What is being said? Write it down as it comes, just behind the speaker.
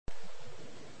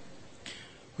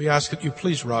We ask that you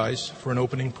please rise for an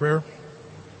opening prayer.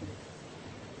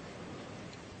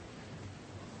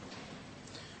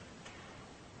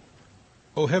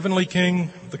 O Heavenly King,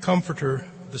 the Comforter,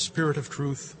 the Spirit of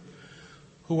truth,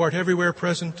 who art everywhere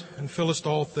present and fillest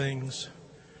all things,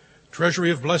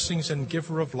 treasury of blessings and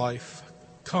giver of life,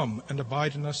 come and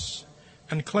abide in us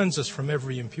and cleanse us from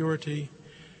every impurity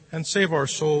and save our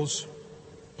souls,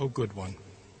 O good one.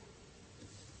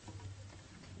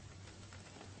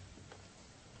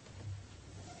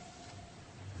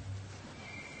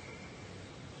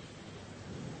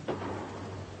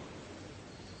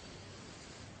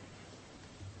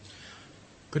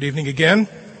 Good evening again.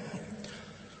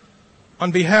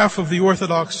 On behalf of the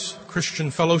Orthodox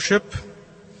Christian Fellowship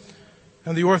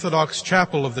and the Orthodox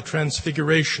Chapel of the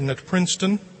Transfiguration at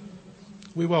Princeton,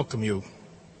 we welcome you.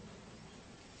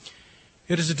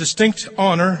 It is a distinct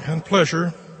honor and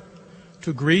pleasure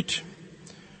to greet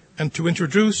and to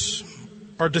introduce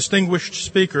our distinguished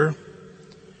speaker,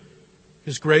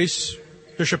 His Grace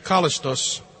Bishop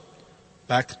Kallistos,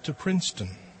 back to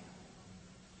Princeton.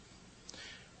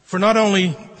 For not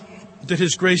only did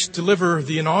His Grace deliver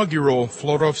the inaugural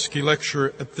Florovsky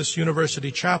lecture at this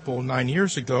university chapel 9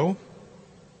 years ago,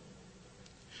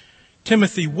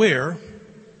 Timothy Ware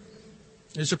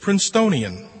is a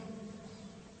Princetonian,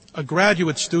 a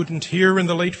graduate student here in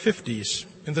the late 50s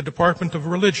in the Department of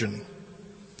Religion,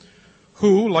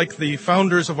 who, like the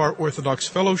founders of our Orthodox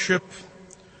Fellowship,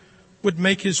 would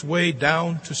make his way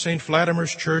down to St.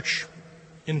 Vladimir's Church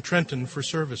in Trenton for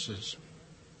services.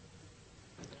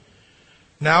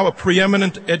 Now a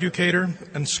preeminent educator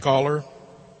and scholar,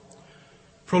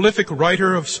 prolific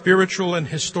writer of spiritual and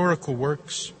historical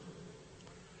works,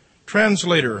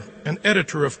 translator and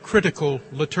editor of critical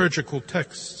liturgical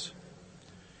texts,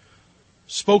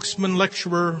 spokesman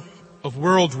lecturer of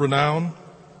world renown,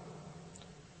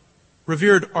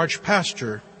 revered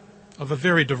archpastor of a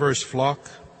very diverse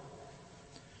flock,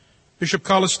 Bishop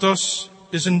Kallistos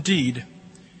is indeed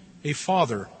a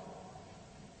father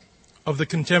of the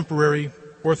contemporary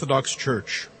Orthodox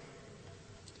Church.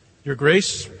 Your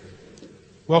Grace,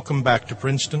 welcome back to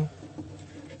Princeton.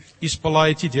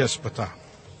 Исполайте деспота.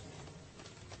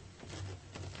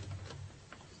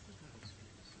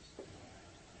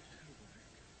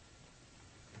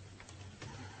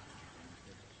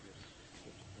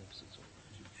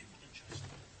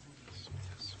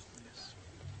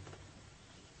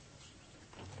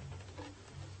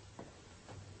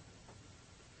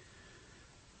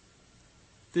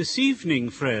 This evening,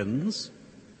 friends,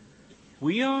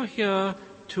 we are here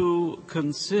to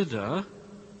consider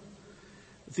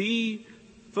the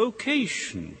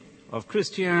vocation of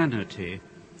Christianity,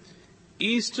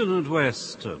 Eastern and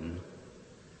Western,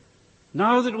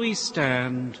 now that we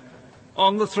stand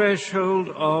on the threshold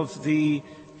of the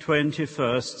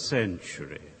 21st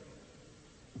century.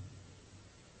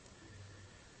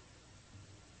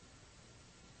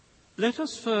 Let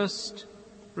us first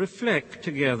reflect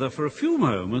together for a few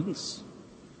moments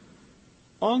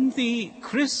on the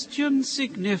Christian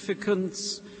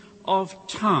significance of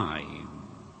time.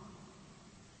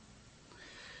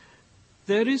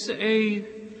 There is a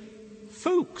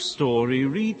folk story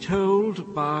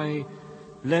retold by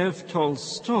Lev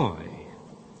Tolstoy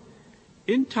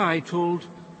entitled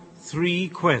 "Three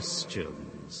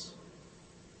Questions."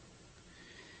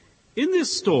 In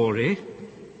this story,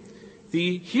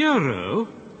 the hero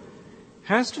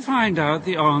has to find out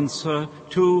the answer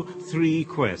to three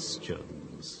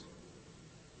questions.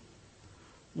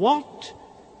 What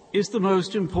is the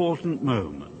most important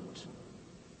moment?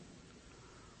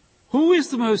 Who is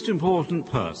the most important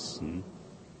person?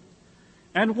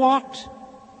 And what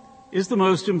is the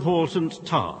most important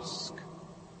task?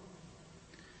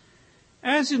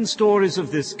 As in stories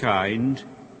of this kind,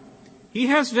 he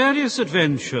has various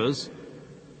adventures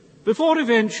before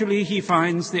eventually he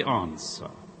finds the answer.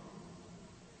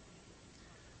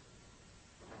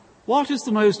 What is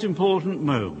the most important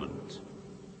moment?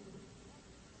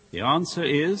 The answer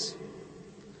is,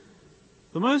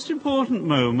 the most important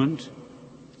moment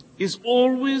is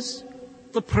always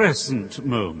the present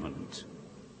moment.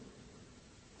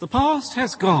 The past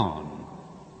has gone.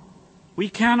 We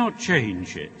cannot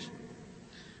change it.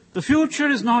 The future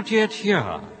is not yet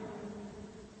here.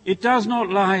 It does not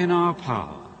lie in our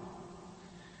power.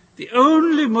 The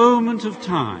only moment of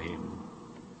time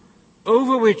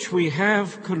over which we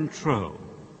have control,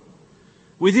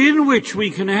 within which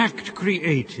we can act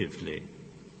creatively,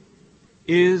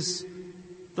 is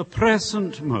the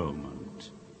present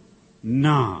moment,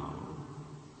 now.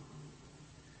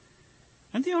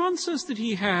 And the answers that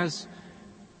he has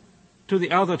to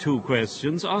the other two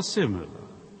questions are similar.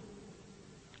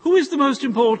 Who is the most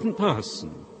important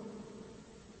person?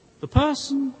 the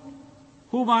person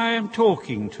whom I am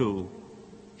talking to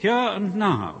here and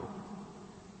now,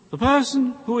 the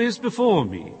person who is before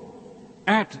me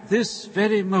at this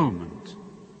very moment.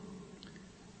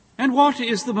 And what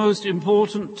is the most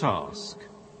important task?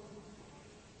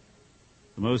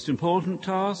 The most important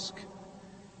task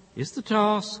is the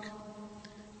task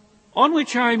on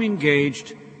which I am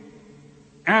engaged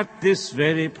at this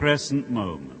very present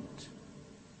moment.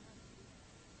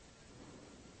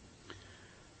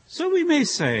 So we may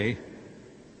say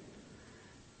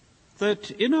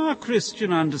that in our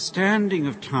Christian understanding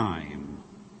of time,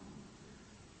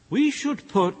 we should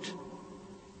put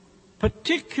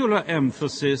particular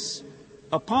emphasis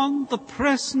upon the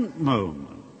present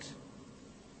moment,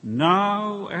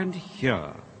 now and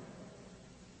here.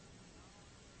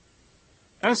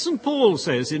 As St. Paul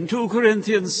says in 2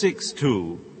 Corinthians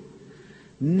 6:2,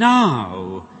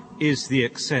 now is the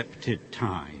accepted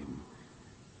time.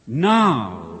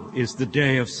 Now is the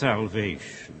day of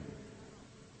salvation.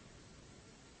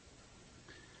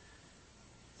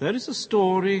 There is a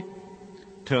story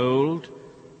told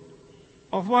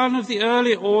of one of the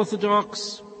early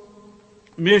Orthodox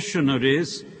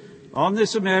missionaries on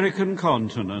this American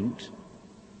continent,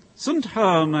 St.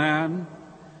 Herman,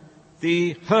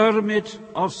 the hermit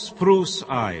of Spruce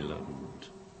Island.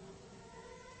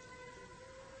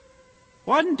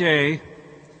 One day,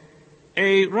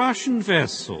 a Russian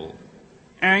vessel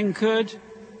anchored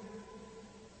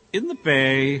in the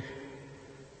bay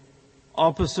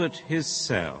opposite his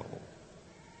cell.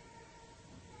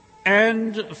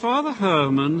 And Father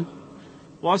Herman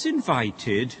was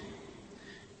invited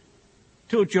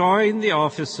to join the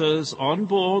officers on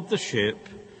board the ship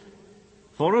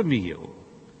for a meal.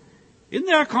 In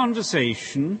their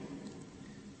conversation,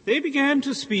 they began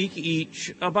to speak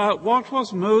each about what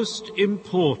was most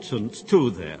important to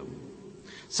them.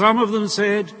 Some of them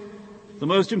said, the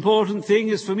most important thing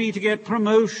is for me to get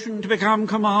promotion to become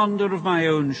commander of my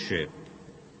own ship.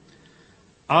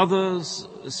 Others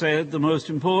said, the most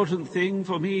important thing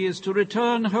for me is to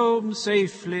return home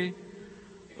safely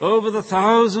over the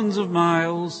thousands of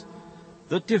miles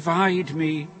that divide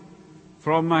me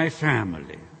from my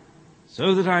family,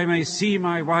 so that I may see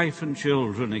my wife and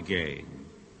children again.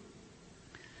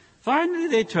 Finally,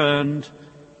 they turned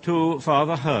to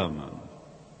Father Herman.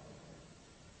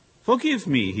 Forgive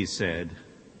me, he said.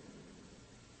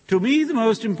 To me, the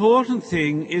most important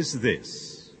thing is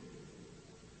this.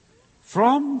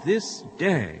 From this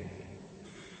day,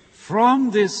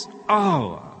 from this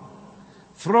hour,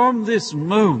 from this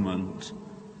moment,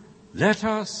 let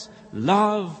us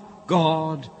love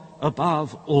God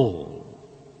above all.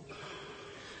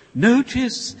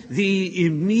 Notice the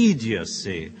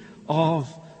immediacy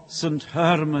of St.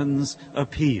 Herman's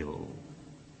appeal.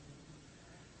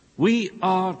 We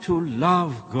are to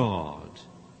love God,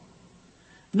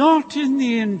 not in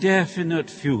the indefinite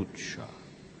future,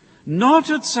 not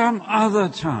at some other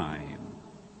time.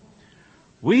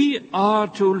 We are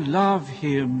to love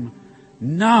him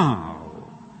now,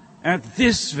 at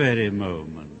this very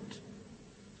moment,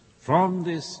 from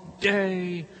this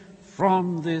day,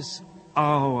 from this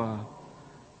hour,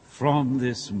 from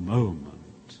this moment.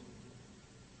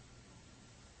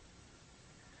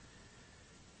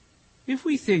 If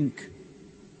we think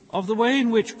of the way in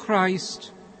which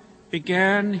Christ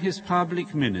began his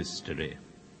public ministry,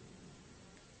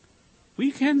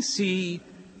 we can see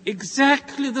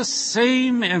exactly the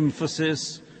same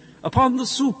emphasis upon the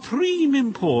supreme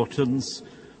importance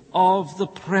of the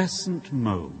present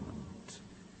moment.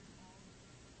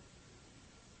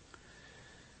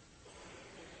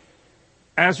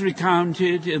 As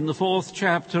recounted in the 4th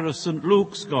chapter of St.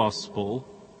 Luke's Gospel,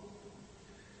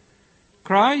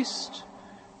 Christ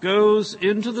goes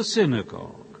into the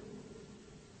synagogue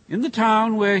in the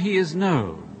town where he is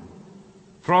known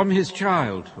from his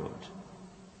childhood.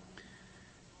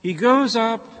 He goes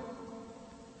up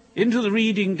into the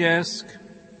reading desk.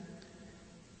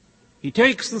 He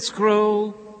takes the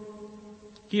scroll.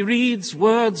 He reads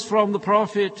words from the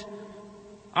prophet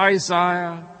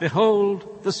Isaiah,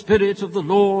 "Behold, the Spirit of the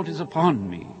Lord is upon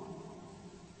me."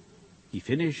 He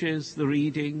finishes the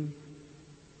reading,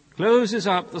 closes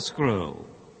up the scroll.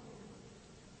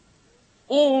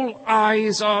 All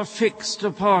eyes are fixed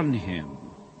upon him.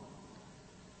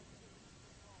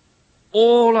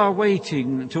 All are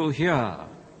waiting to hear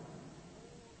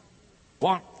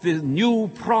what the new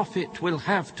prophet will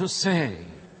have to say.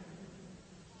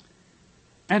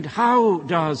 And how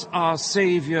does our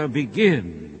Savior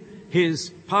begin his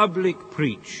public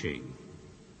preaching?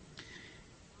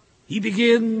 He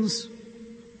begins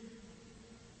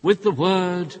with the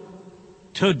word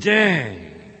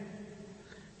today.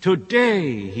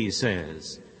 Today, he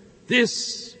says,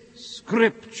 this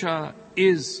Scripture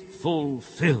is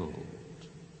fulfilled.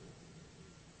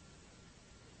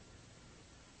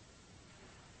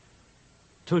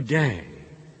 Today,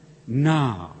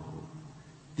 now,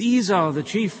 these are the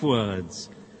chief words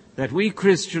that we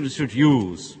Christians should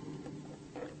use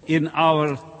in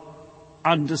our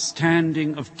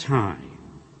understanding of time.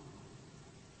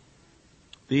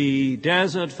 The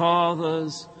desert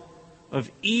fathers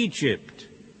of Egypt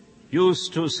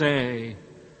used to say,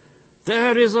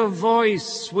 there is a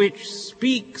voice which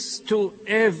speaks to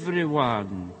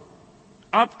everyone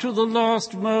up to the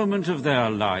last moment of their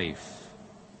life.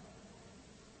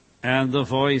 And the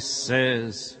voice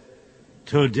says,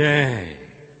 today.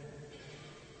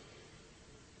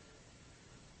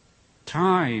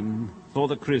 Time for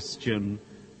the Christian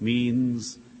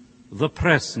means the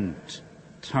present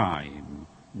time,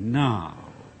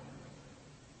 now.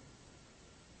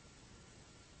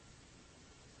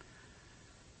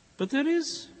 But there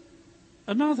is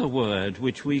another word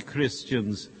which we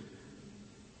Christians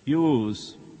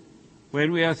use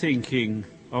when we are thinking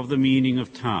of the meaning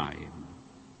of time.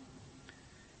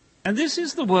 And this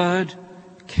is the word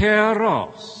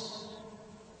kairos,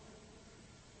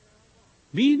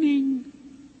 meaning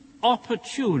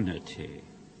opportunity,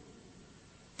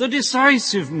 the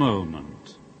decisive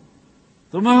moment,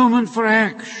 the moment for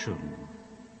action.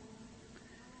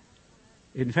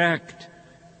 In fact,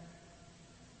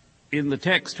 in the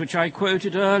text which I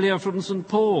quoted earlier from St.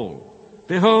 Paul,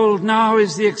 behold, now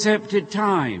is the accepted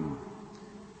time.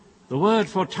 The word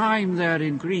for time there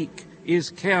in Greek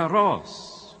is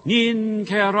kairos. Nin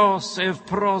kairos ev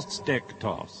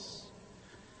prosdektos.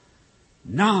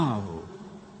 Now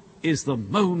is the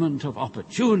moment of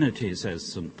opportunity,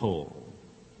 says St. Paul.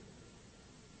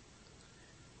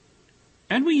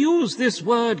 And we use this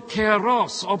word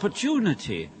kairos,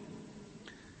 opportunity,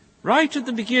 right at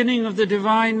the beginning of the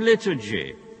Divine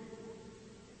Liturgy.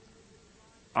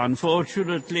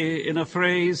 Unfortunately, in a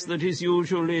phrase that is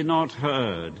usually not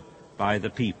heard by the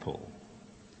people.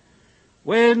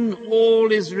 When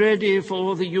all is ready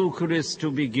for the Eucharist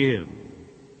to begin,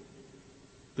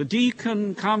 the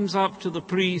deacon comes up to the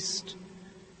priest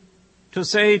to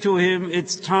say to him,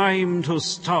 it's time to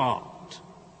start.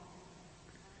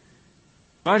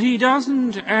 But he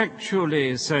doesn't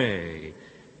actually say,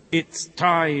 it's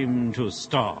time to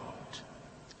start.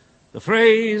 The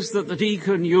phrase that the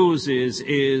deacon uses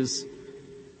is,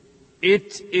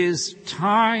 it is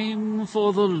time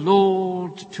for the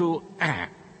Lord to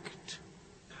act.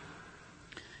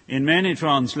 In many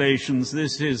translations,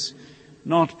 this is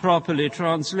not properly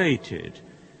translated.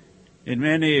 In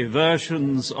many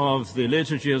versions of the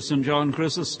liturgy of St. John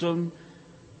Chrysostom,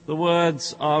 the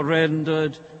words are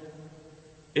rendered,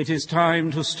 it is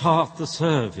time to start the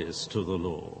service to the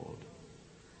Lord.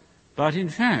 But in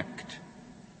fact,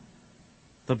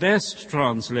 the best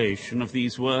translation of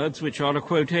these words, which are a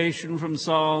quotation from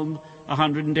Psalm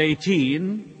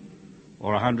 118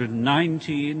 or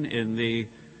 119 in the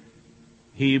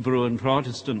Hebrew and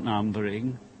Protestant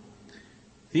numbering,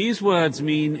 these words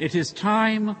mean it is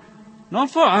time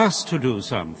not for us to do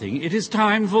something, it is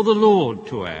time for the Lord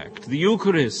to act. The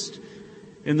Eucharist,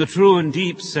 in the true and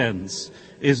deep sense,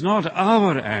 is not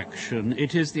our action,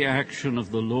 it is the action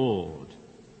of the Lord.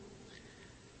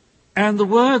 And the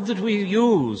word that we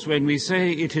use when we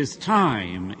say it is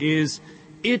time is,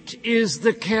 it is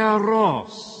the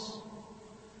kairos.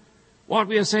 What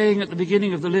we are saying at the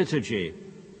beginning of the liturgy,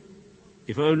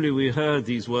 if only we heard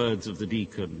these words of the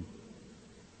deacon,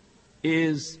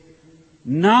 is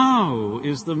now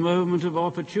is the moment of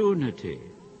opportunity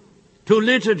to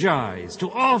liturgize,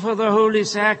 to offer the holy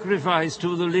sacrifice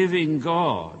to the living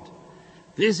God.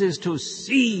 This is to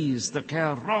seize the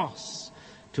kairos,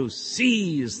 to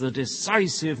seize the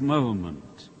decisive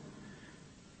moment,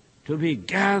 to be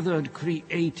gathered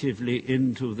creatively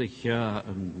into the here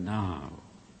and now.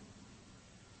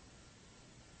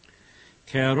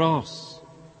 Kairos,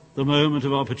 the moment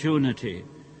of opportunity,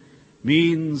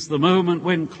 means the moment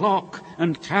when clock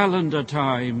and calendar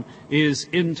time is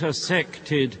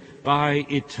intersected by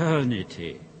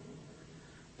eternity.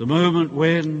 The moment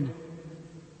when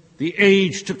the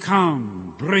age to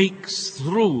come breaks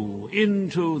through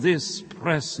into this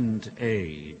present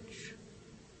age.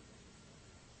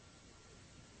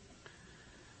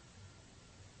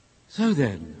 So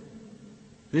then,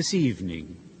 this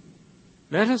evening,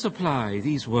 let us apply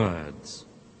these words.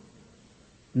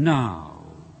 Now,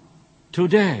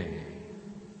 today,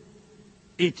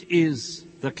 it is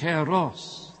the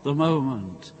kairos, the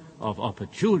moment of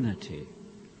opportunity.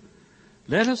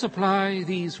 Let us apply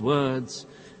these words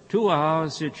to our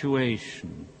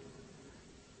situation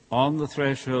on the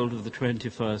threshold of the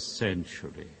 21st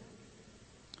century.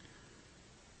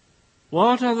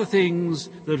 What are the things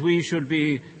that we should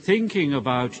be thinking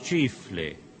about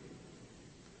chiefly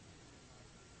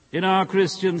in our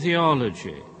Christian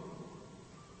theology,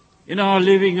 in our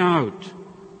living out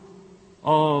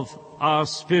of our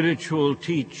spiritual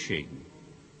teaching,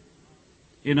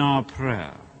 in our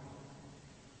prayer?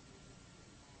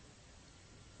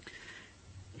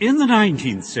 In the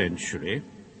 20th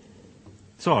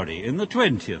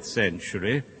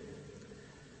century,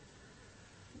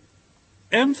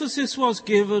 emphasis was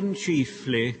given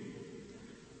chiefly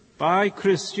by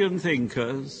Christian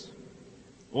thinkers,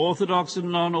 Orthodox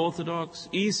and non-Orthodox,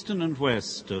 Eastern and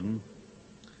Western,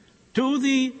 to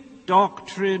the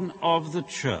doctrine of the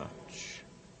Church.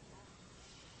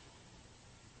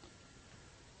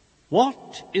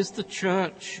 What is the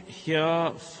Church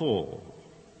here for?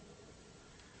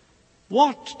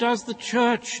 What does the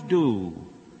Church do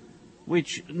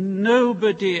which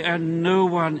nobody and no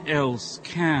one else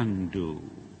can do?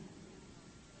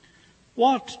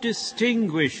 What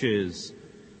distinguishes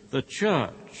the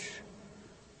Church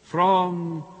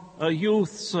from a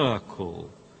youth circle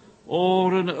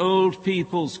or an old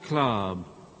people's club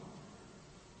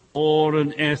or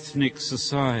an ethnic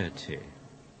society?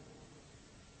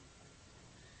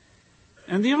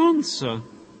 And the answer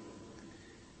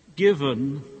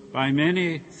given by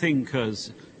many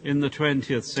thinkers in the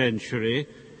 20th century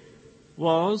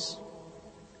was,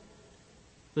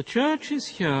 the Church is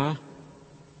here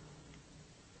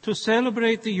to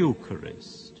celebrate the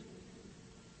Eucharist.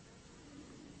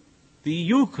 The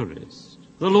Eucharist,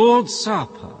 the Lord's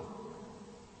Supper,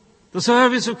 the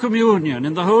service of communion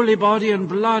in the holy body and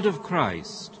blood of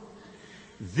Christ.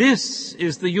 This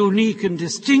is the unique and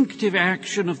distinctive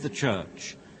action of the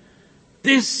Church.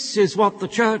 This is what the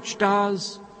Church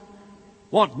does,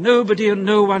 what nobody and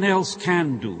no one else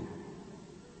can do.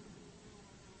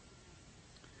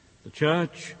 The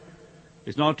Church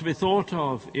is not to be thought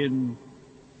of in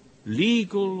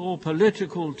legal or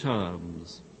political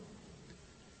terms.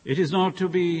 It is not to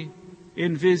be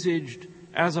envisaged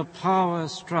as a power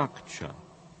structure.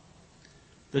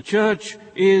 The Church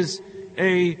is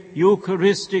a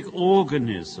Eucharistic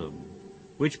organism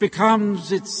which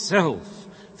becomes itself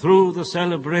through the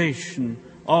celebration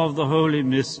of the holy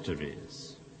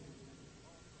mysteries.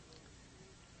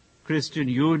 Christian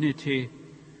unity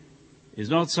is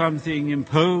not something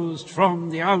imposed from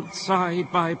the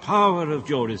outside by power of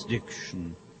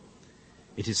jurisdiction.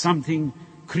 It is something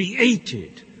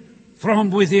created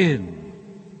from within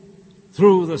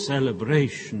through the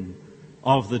celebration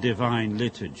of the divine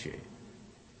liturgy.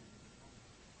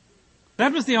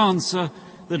 That was the answer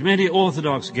that many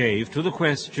Orthodox gave to the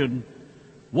question,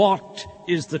 what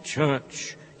is the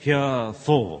Church here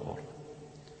for?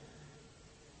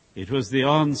 It was the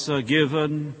answer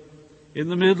given in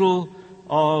the middle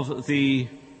of the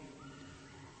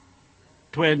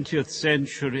 20th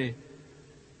century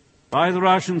by the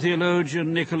Russian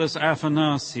theologian Nicholas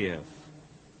Afanasiev,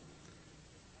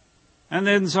 and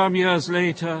then some years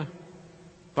later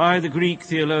by the Greek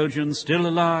theologian still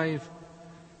alive,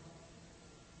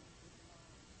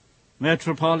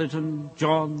 Metropolitan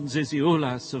John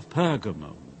Zizioulas of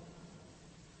Pergamum.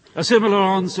 A similar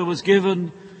answer was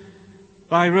given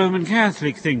by Roman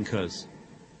Catholic thinkers,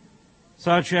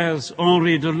 such as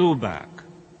Henri de Lubac.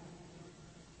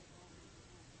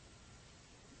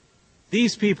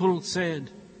 These people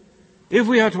said, if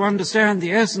we are to understand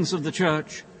the essence of the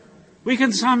Church, we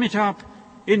can sum it up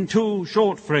in two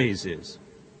short phrases.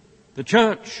 The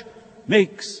Church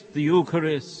makes the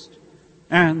Eucharist,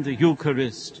 and the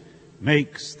Eucharist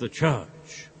makes the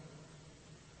Church.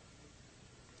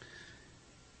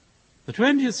 The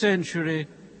 20th century,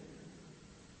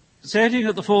 setting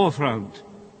at the forefront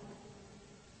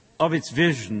of its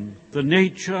vision the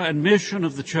nature and mission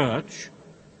of the Church,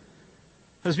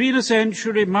 has been a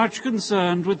century much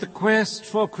concerned with the quest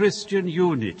for Christian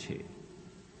unity.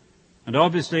 And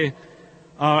obviously,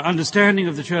 our understanding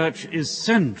of the Church is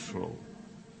central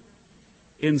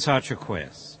in such a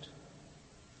quest.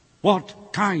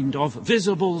 What kind of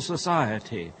visible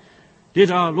society did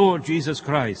our Lord Jesus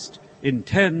Christ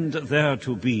intend there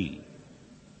to be?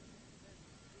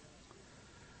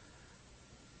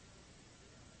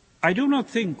 I do not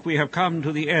think we have come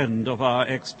to the end of our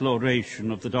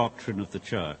exploration of the doctrine of the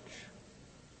Church.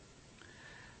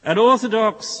 An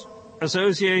Orthodox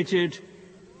associated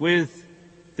with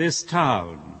this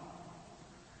town,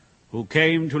 who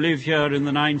came to live here in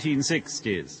the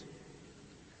 1960s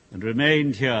and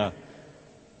remained here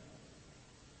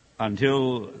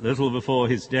until little before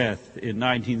his death in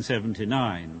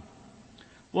 1979,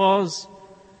 was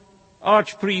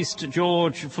Archpriest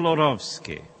George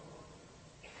Florovsky.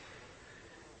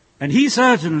 And he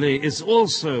certainly is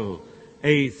also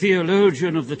a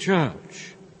theologian of the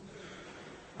Church.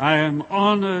 I am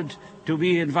honored to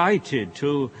be invited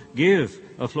to give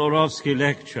a Florovsky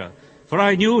lecture, for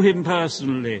I knew him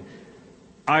personally.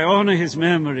 I honor his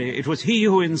memory. It was he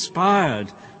who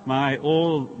inspired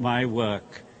all my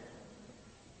work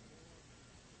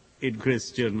in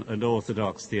Christian and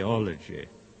Orthodox theology.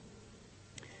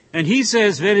 And he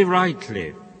says very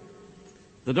rightly,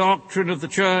 the doctrine of the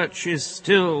Church is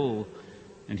still,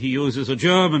 and he uses a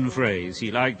German phrase,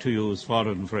 he liked to use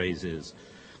foreign phrases,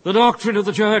 the doctrine of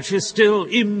the Church is still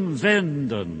im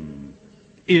Wenden,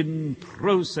 in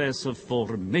process of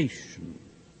formation.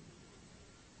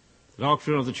 The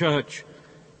doctrine of the Church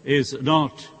is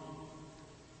not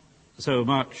so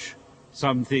much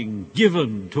something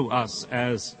given to us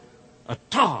as a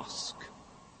task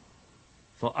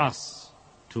for us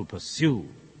to pursue.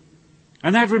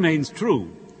 And that remains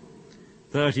true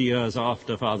 30 years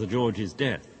after Father George's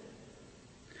death.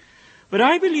 But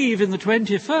I believe in the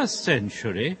 21st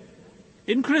century,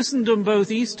 in Christendom, both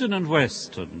Eastern and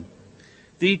Western,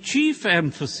 the chief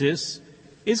emphasis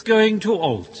is going to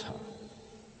alter.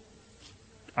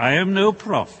 I am no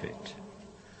prophet,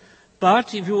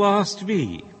 but if you asked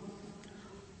me,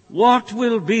 what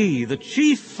will be the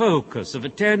chief focus of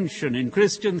attention in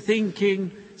Christian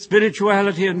thinking,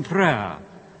 spirituality and prayer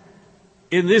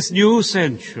in this new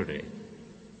century?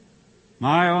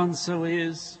 My answer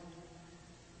is,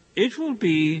 it will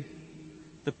be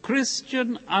the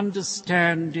Christian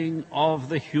understanding of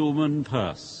the human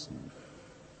person.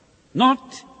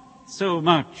 Not so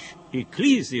much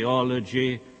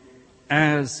ecclesiology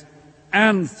as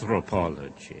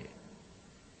anthropology.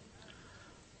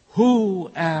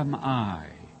 Who am I?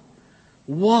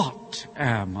 What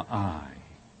am I?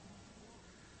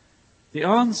 The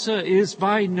answer is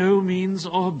by no means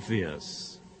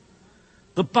obvious.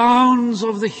 The bounds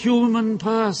of the human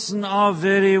person are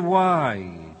very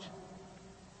wide.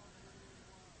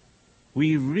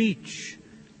 We reach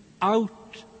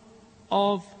out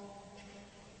of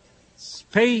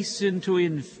space into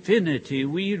infinity.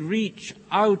 We reach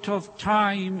out of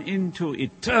time into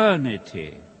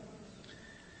eternity.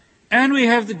 And we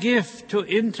have the gift to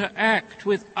interact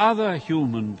with other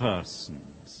human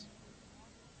persons.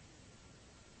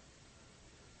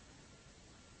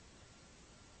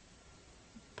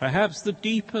 Perhaps the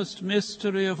deepest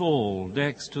mystery of all,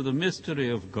 next to the mystery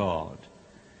of God,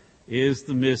 is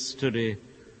the mystery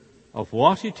of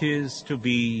what it is to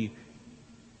be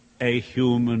a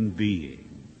human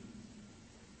being.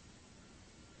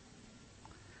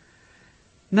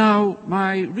 Now,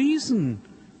 my reason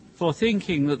for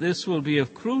thinking that this will be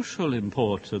of crucial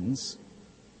importance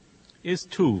is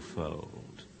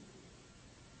twofold.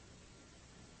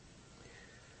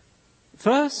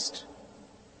 First,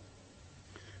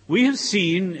 we have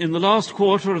seen in the last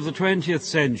quarter of the 20th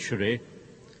century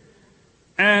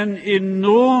an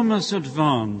enormous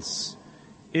advance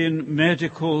in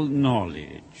medical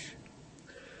knowledge.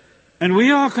 And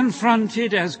we are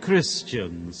confronted as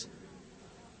Christians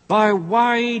by a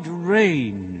wide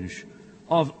range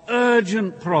of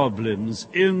urgent problems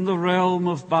in the realm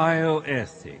of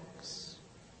bioethics.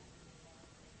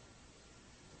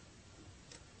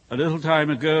 A little time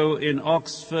ago in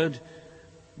Oxford,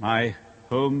 my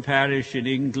home parish in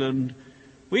England,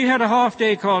 we had a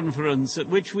half-day conference at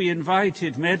which we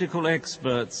invited medical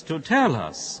experts to tell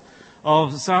us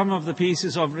of some of the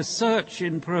pieces of research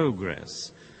in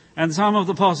progress and some of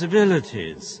the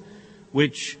possibilities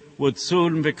which would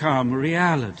soon become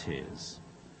realities.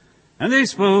 And they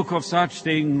spoke of such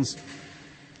things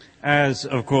as,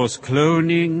 of course,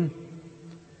 cloning,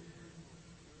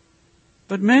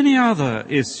 but many other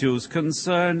issues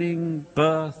concerning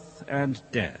birth and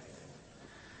death.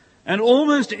 And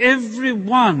almost every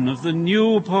one of the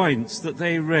new points that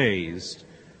they raised,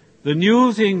 the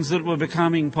new things that were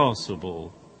becoming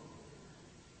possible,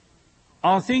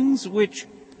 are things which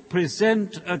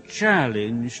present a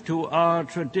challenge to our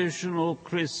traditional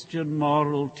Christian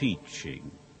moral teaching.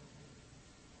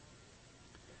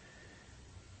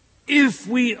 If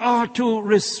we are to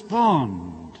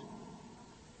respond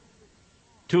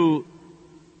to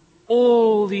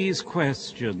all these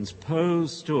questions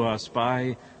posed to us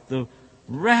by the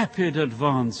rapid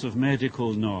advance of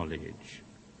medical knowledge,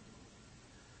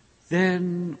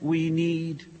 then we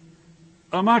need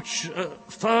a much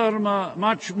firmer,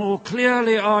 much more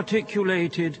clearly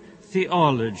articulated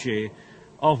theology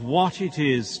of what it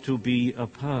is to be a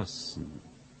person.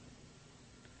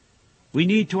 We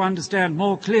need to understand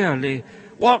more clearly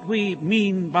what we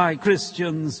mean by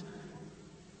Christians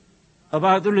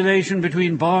about the relation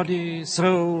between body,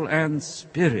 soul, and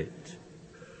spirit.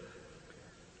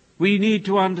 We need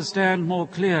to understand more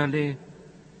clearly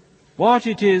what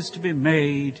it is to be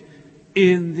made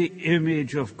in the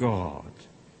image of God.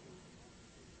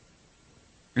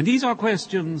 And these are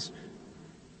questions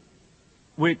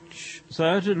which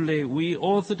certainly we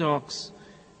Orthodox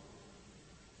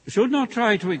should not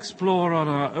try to explore on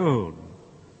our own,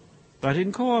 but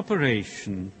in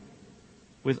cooperation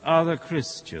with other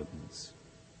Christians.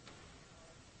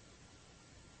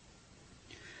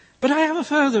 But I have a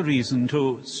further reason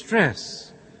to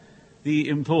stress the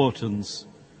importance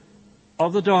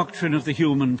of the doctrine of the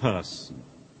human person.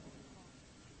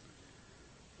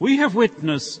 We have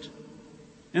witnessed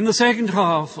in the second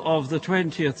half of the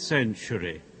 20th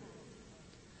century,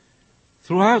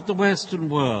 throughout the Western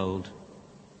world,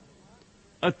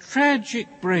 a tragic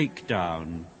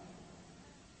breakdown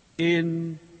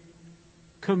in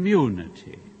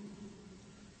community,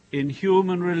 in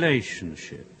human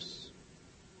relationships.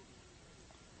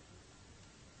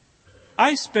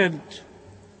 I spent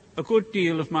a good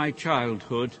deal of my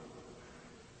childhood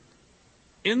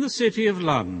in the city of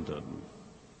London.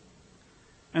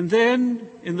 And then,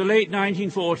 in the late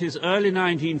 1940s, early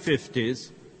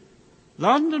 1950s,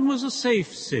 London was a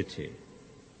safe city.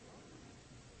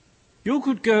 You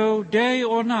could go day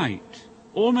or night,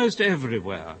 almost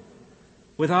everywhere,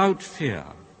 without fear.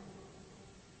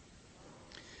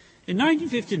 In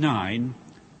 1959,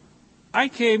 I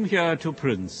came here to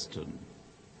Princeton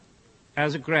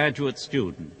as a graduate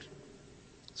student.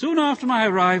 Soon after my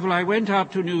arrival, I went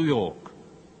up to New York,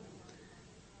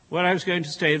 where I was going to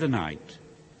stay the night.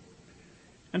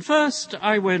 And first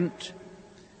I went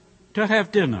to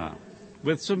have dinner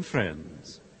with some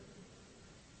friends.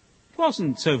 It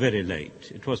wasn't so very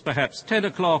late. It was perhaps 10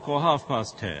 o'clock or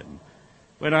 10:30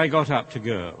 when I got up to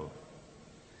go.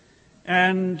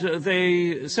 And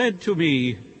they said to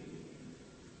me,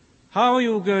 "How are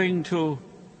you going to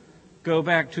go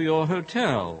back to your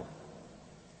hotel?"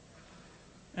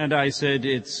 And I said,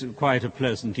 "It's quite a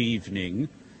pleasant evening.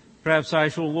 Perhaps I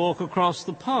shall walk across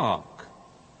the park."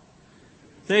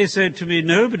 They said to me,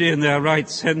 "Nobody in their right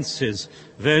senses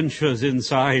ventures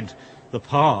inside the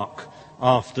park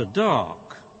after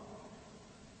dark."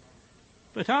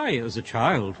 But I, as a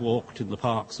child, walked in the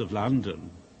parks of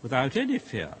London without any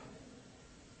fear.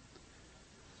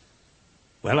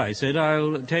 "Well," I said,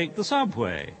 "I'll take the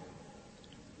subway."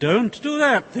 "Don't do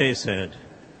that," they said.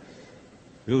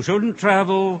 "You shouldn't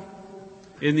travel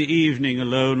in the evening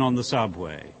alone on the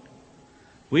subway.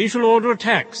 We shall order a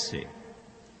taxi,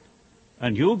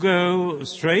 and you go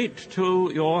straight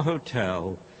to your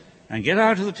hotel and get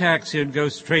out of the taxi and go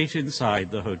straight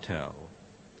inside the hotel."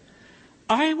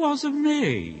 I was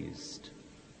amazed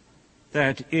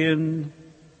that in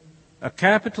a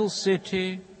capital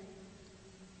city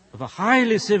of a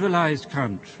highly civilized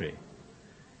country,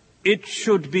 it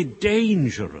should be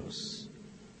dangerous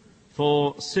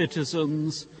for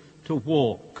citizens to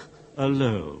walk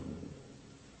alone.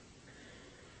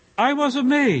 I was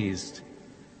amazed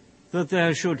that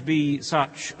there should be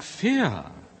such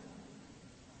fear.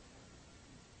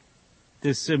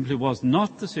 This simply was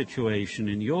not the situation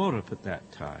in Europe at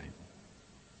that time.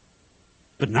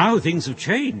 But now things have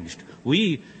changed.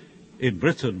 We, in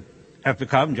Britain, have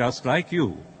become just like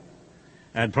you.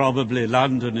 And probably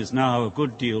London is now a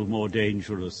good deal more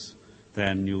dangerous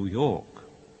than New York.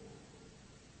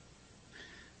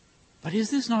 But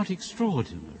is this not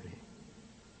extraordinary?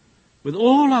 With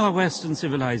all our Western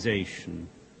civilization,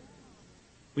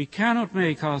 we cannot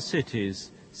make our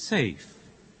cities safe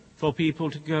for people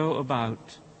to go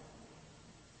about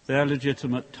their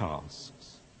legitimate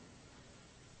tasks.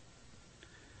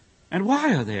 And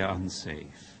why are they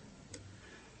unsafe?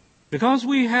 Because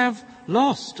we have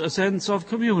lost a sense of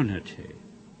community.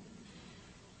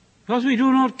 Because we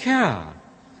do not care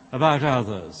about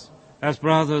others as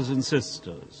brothers and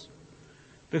sisters.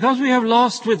 Because we have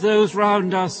lost with those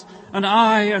round us an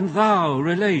I and thou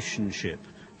relationship,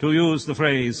 to use the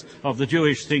phrase of the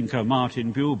Jewish thinker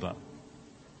Martin Buber.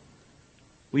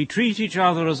 We treat each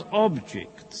other as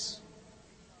objects,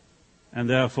 and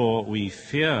therefore we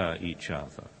fear each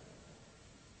other.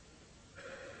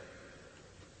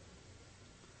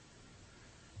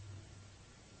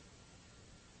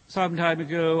 Some time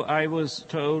ago, I was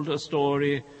told a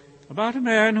story about a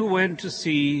man who went to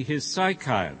see his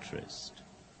psychiatrist.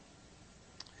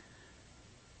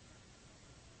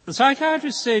 The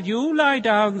psychiatrist said, "You lie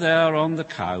down there on the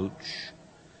couch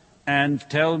and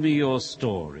tell me your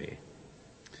story.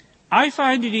 I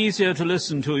find it easier to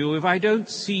listen to you if I don't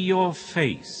see your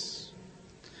face.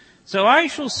 So I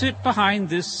shall sit behind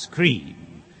this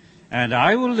screen, and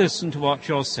I will listen to what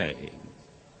you're saying."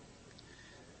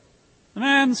 The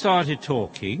man started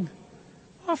talking.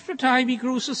 After a time he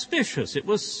grew suspicious. It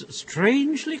was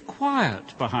strangely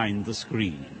quiet behind the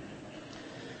screen.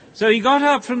 So he got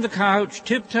up from the couch,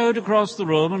 tiptoed across the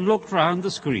room and looked round the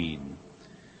screen.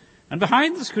 And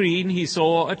behind the screen he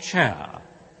saw a chair.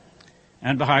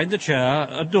 And behind the chair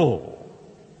a door.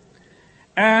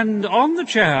 And on the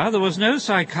chair there was no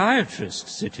psychiatrist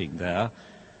sitting there.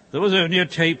 There was only a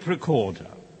tape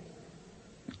recorder.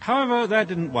 However, that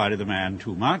didn't worry the man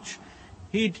too much.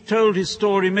 He'd told his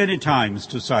story many times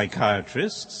to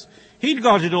psychiatrists. He'd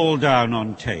got it all down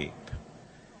on tape.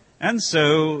 And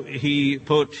so he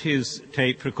put his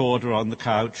tape recorder on the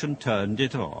couch and turned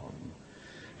it on.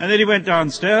 And then he went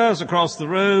downstairs, across the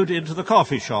road, into the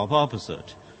coffee shop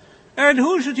opposite. And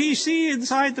who should he see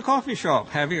inside the coffee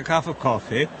shop, having a cup of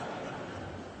coffee,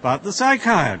 but the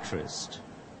psychiatrist.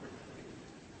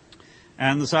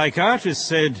 And the psychiatrist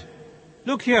said,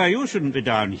 "Look here, you shouldn't be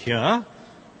down here.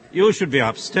 You should be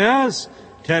upstairs,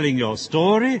 telling your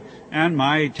story, and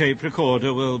my tape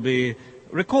recorder will be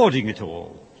recording it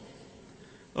all."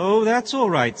 "Oh, that's all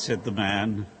right," said the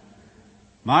man.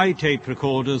 "My tape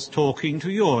recorder's talking to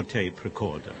your tape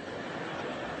recorder."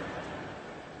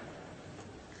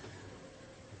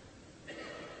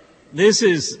 This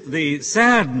is the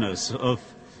sadness of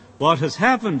what has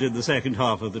happened in the second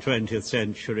half of the 20th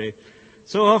century.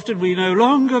 So often we no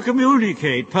longer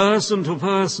communicate person to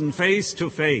person, face to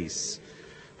face,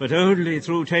 but only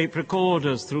through tape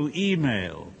recorders, through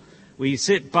email. We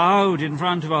sit bowed in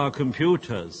front of our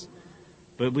computers,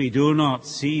 but we do not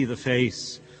see the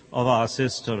face of our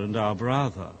sister and our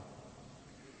brother.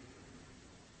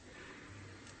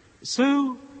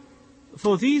 So,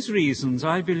 for these reasons,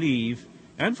 I believe,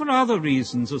 and for other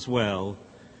reasons as well,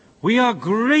 we are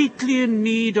greatly in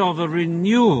need of a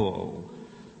renewal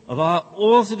of our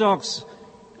Orthodox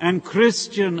and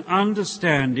Christian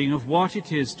understanding of what it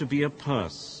is to be a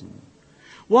person.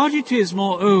 What it is,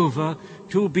 moreover,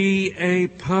 to be a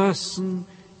person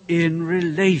in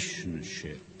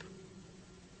relationship.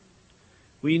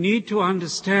 We need to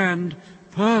understand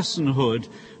personhood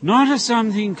not as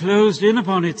something closed in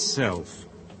upon itself,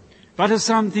 but as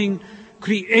something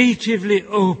creatively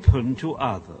open to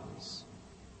others.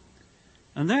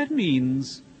 And that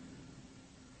means,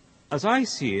 as I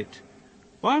see it,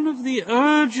 one of the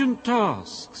urgent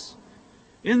tasks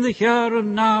in the here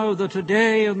and now, the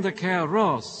today and the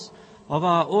kairos of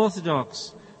our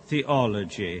Orthodox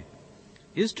theology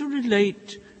is to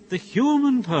relate the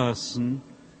human person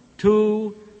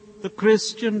to the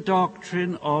Christian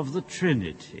doctrine of the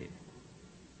Trinity.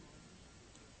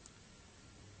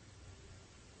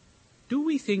 Do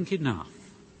we think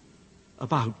enough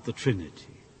about the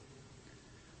Trinity?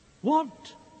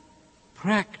 What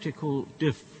practical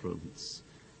difference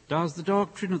does the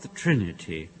doctrine of the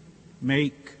Trinity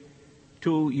make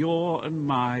to your and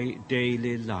my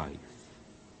daily life?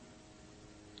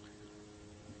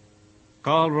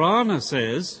 Karl Rahner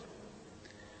says,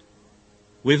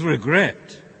 with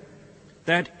regret,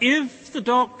 that if the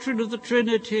doctrine of the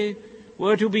Trinity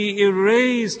were to be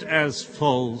erased as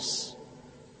false,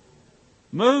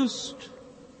 most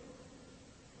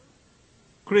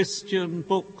Christian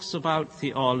books about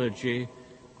theology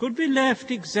could be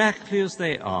left exactly as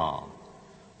they are.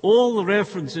 All the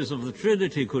references of the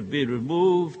Trinity could be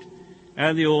removed,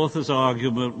 and the author's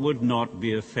argument would not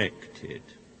be affected.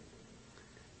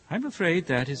 I'm afraid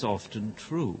that is often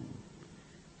true,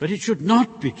 but it should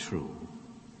not be true,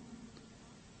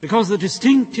 because the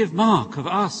distinctive mark of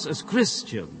us as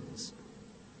Christians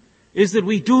is that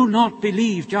we do not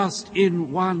believe just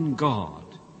in one God,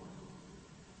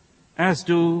 as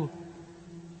do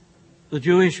the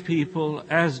Jewish people,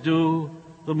 as do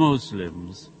the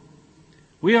Muslims.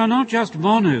 We are not just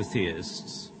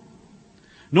monotheists,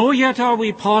 nor yet are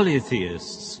we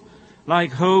polytheists,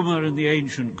 like Homer and the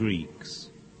ancient Greeks.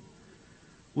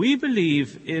 We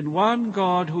believe in one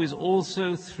God who is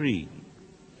also three.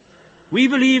 We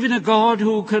believe in a God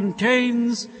who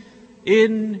contains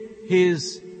in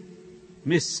his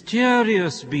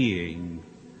mysterious being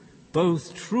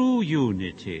both true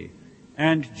unity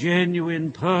and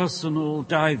genuine personal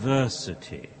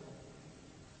diversity.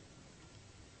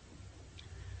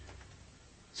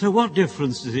 So what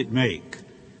difference does it make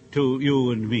to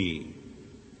you and me,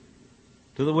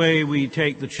 to the way we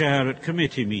take the chair at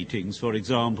committee meetings, for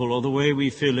example, or the way we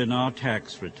fill in our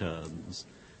tax returns,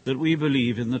 that we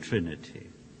believe in the Trinity?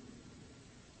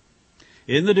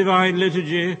 In the Divine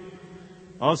Liturgy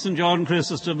of St. John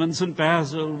Chrysostom and St.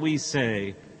 Basil, we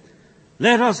say,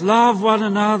 "Let us love one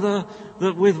another,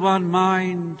 that with one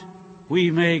mind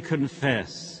we may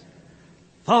confess.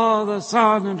 Father,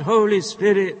 Son, and Holy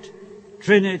Spirit,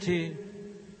 Trinity,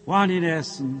 one in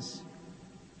essence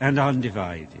and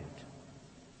undivided."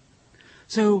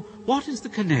 So what is the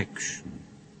connection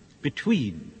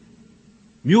between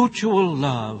mutual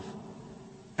love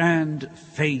and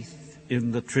faith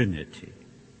in the Trinity?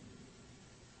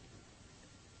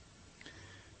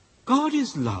 God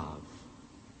is love,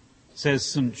 says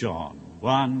St. John,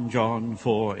 1 John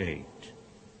 4:8.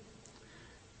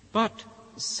 But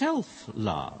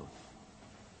self-love,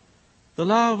 the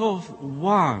love of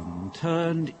one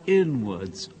turned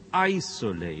inwards,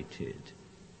 isolated,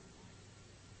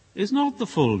 is not the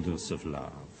fullness of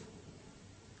love.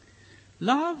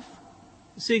 Love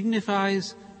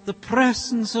signifies the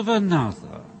presence of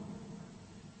another,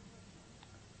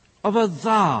 of a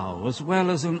thou as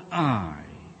well as an I.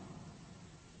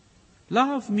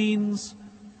 Love means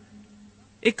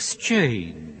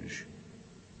exchange,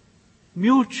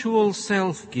 mutual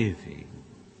self-giving.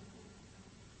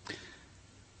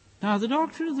 Now, the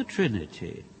doctrine of the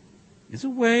Trinity is a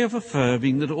way of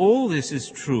affirming that all this is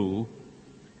true,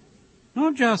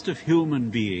 not just of human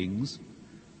beings,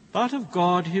 but of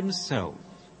God himself.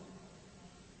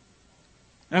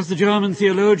 As the German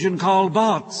theologian Karl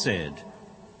Barth said,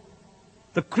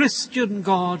 the Christian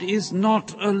God is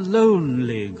not a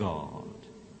lonely God.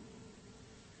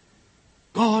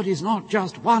 God is not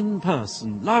just one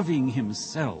person loving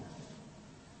himself.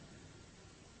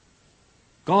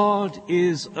 God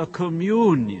is a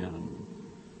communion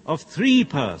of three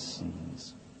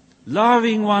persons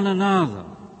loving one another.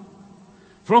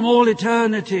 From all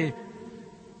eternity,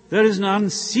 there is an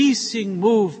unceasing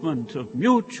movement of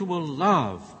mutual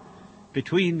love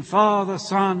between Father,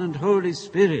 Son, and Holy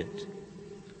Spirit,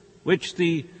 which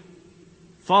the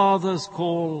Fathers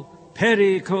call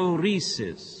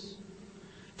perichoresis.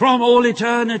 From all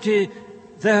eternity,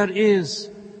 there is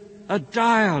a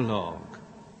dialogue.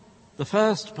 The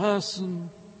first person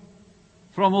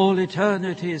from all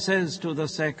eternity says to the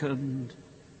second,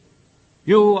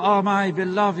 "You are my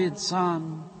beloved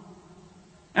Son."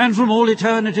 And from all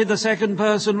eternity, the second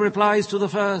person replies to the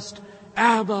first,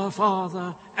 "Abba,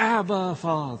 Father, Abba,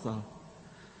 Father."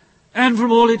 And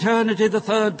from all eternity, the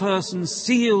third person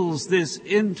seals this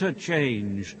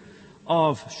interchange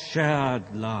of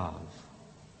shared love.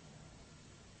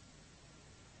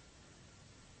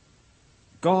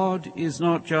 God is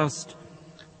not just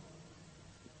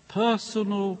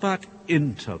personal, but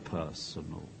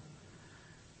interpersonal.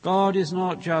 God is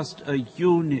not just a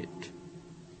unit,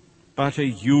 but a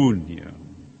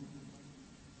union.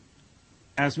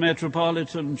 As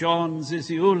Metropolitan John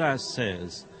Zizioulas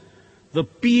says, the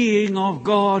being of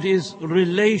God is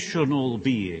relational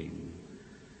being,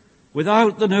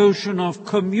 without the notion of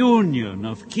communion,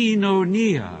 of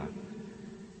koinonia.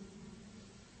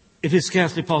 It is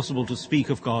scarcely possible to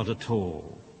speak of God at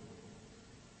all.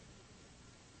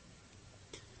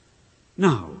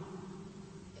 Now,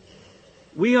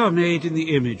 we are made in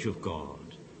the image of God.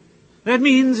 That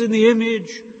means in the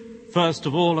image, first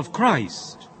of all, of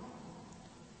Christ,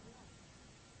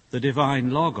 the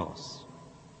divine Logos.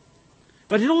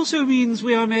 But it also means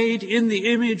we are made in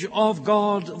the image of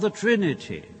God, the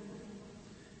Trinity.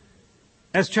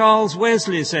 As Charles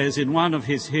Wesley says in one of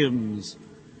his hymns,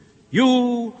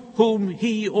 "You whom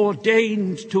he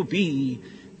ordained to be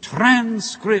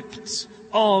transcripts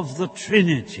of the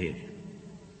Trinity."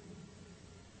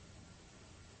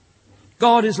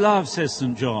 God is love, says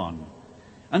St. John,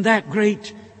 and that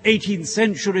great 18th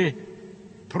century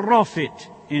prophet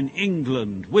in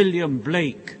England, William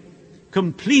Blake,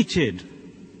 completed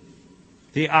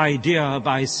the idea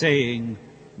by saying,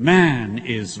 "Man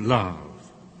is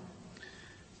love."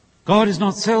 God is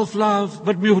not self-love,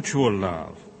 but mutual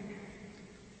love.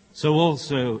 So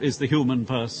also is the human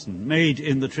person, made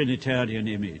in the Trinitarian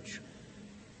image.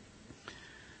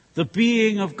 The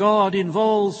being of God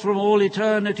involves from all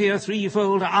eternity a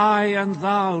threefold I and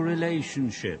thou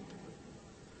relationship.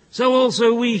 So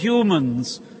also we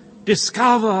humans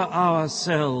discover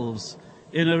ourselves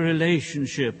in a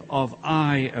relationship of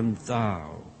I and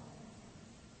thou.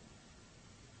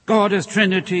 God as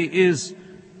Trinity is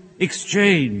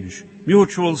exchange,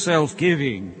 mutual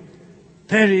self-giving,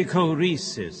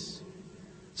 perichoresis.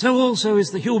 So also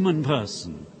is the human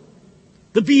person.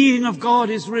 The being of God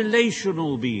is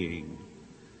relational being.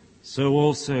 So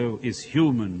also is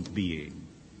human being.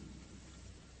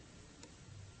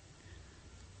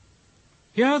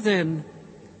 Here then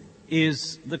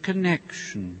is the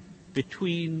connection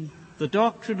between the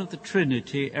doctrine of the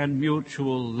Trinity and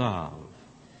mutual love.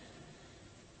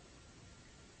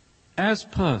 As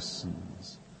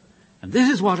persons, and this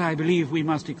is what I believe we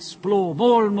must explore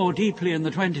more and more deeply in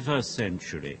the 21st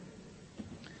century.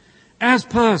 As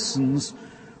persons,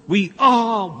 we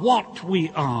are what we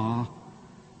are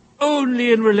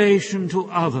only in relation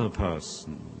to other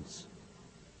persons.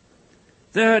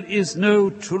 There is no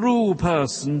true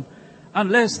person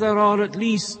unless there are at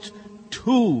least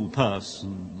two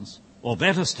persons, or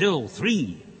better still,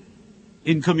 three,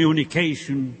 in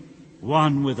communication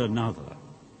one with another.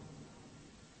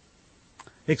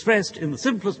 Expressed in the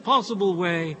simplest possible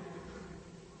way,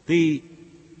 the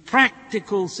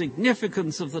practical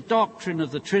significance of the doctrine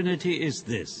of the Trinity is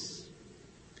this: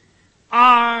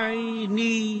 I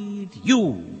need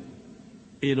you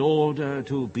in order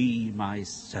to be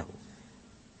myself.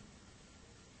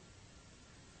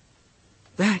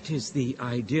 That is the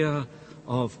idea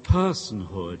of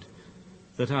personhood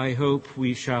that I hope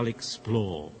we shall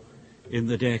explore in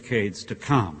the decades to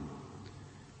come.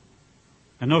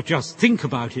 And not just think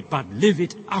about it, but live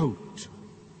it out.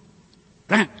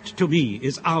 That, to me,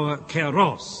 is our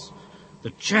kairos,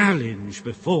 the challenge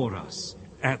before us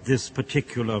at this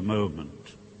particular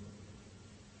moment.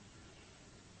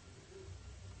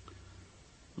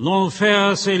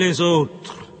 L'enfer, c'est les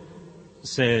autres,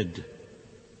 said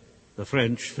the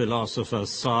French philosopher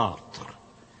Sartre.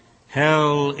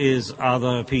 Hell is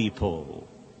other people,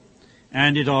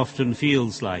 and it often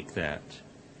feels like that.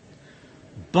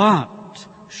 But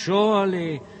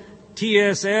surely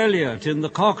T.S. Eliot in The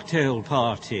Cocktail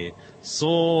Party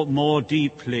saw more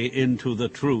deeply into the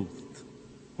truth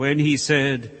when he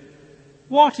said,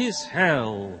 what is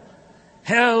hell?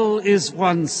 Hell is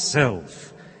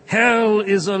oneself. Hell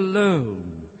is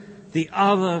alone. The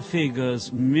other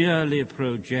figures merely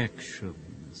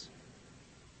projections.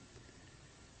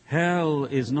 Hell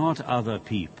is not other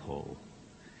people.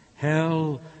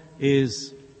 Hell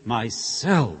is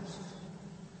myself,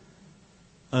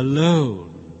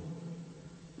 alone,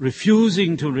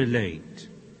 refusing to relate.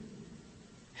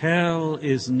 Hell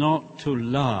is not to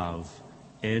love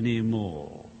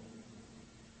anymore.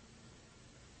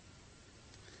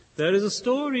 There is a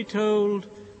story told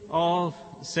of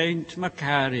Saint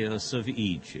Macarius of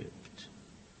Egypt.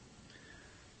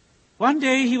 One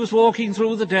day he was walking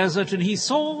through the desert and he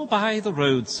saw by the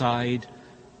roadside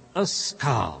a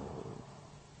skull.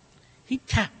 He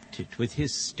tapped it with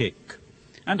his stick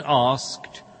and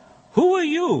asked, "Who are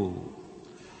you?"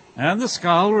 And the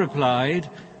skull replied,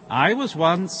 "I was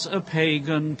once a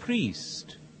pagan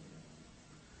priest."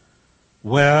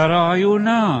 "Where are you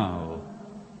now?"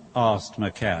 asked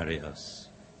Macarius.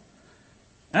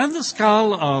 And the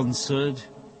skull answered,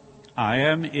 "I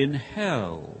am in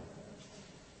hell."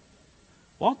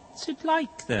 "What's it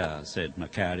like there?" said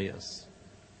Macarius.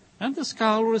 And the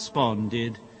skull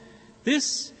responded,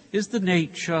 "This is the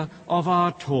nature of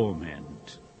our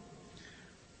torment.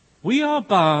 We are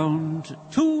bound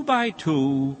 2 by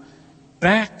 2,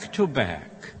 back to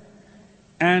back,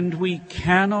 and we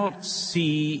cannot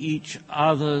see each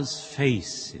other's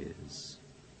faces."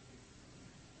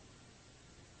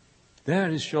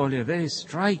 There is surely a very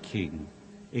striking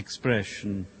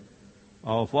expression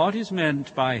of what is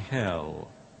meant by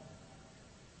hell.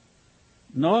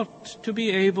 Not to be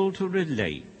able to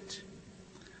relate,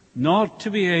 not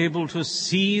to be able to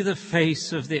see the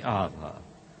face of the other,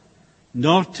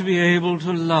 not to be able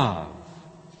to love.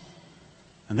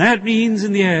 And that means,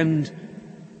 in the end,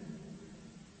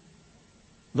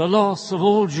 the loss of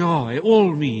all joy,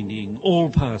 all meaning, all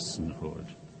personhood.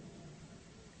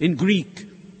 In Greek,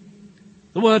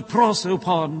 the word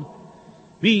prosopon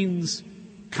means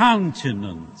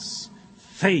countenance,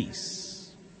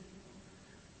 face.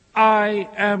 I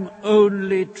am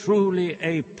only truly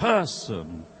a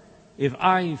person if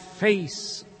I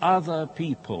face other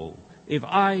people, if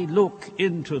I look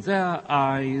into their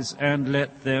eyes and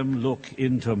let them look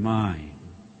into mine.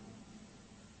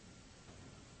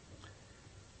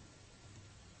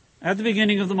 At the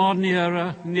beginning of the modern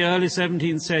era, in the early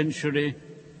 17th century,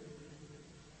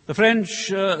 the French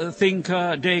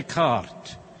thinker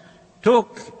Descartes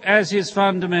took as his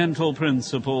fundamental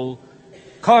principle,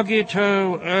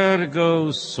 cogito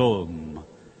ergo sum,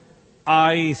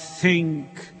 I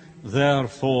think,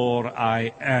 therefore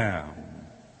I am.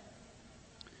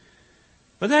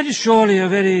 But that is surely a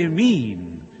very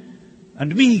mean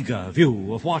and meager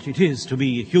view of what it is to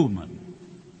be human.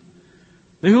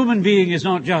 The human being is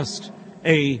not just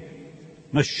a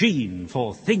machine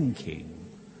for thinking,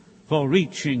 for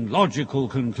reaching logical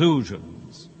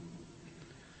conclusions.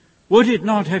 Would it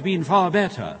not have been far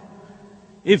better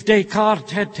if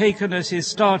Descartes had taken as his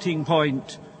starting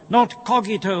point not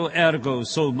cogito ergo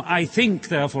sum, I think,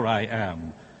 therefore I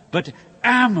am, but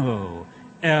amo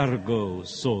ergo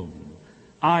sum,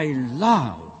 I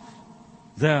love,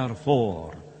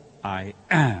 therefore I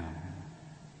am.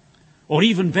 Or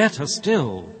even better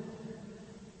still,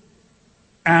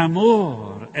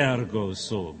 amor ergo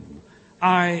sum,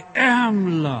 I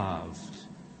am loved,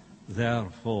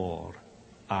 therefore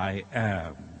I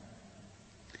am.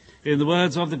 In the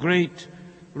words of the great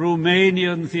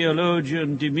Romanian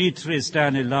theologian Dimitris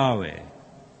Stanislaou,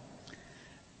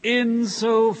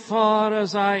 insofar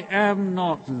as I am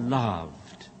not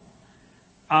loved,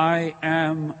 I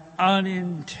am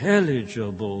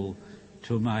unintelligible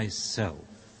to myself.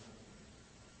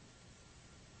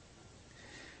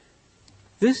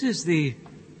 This is the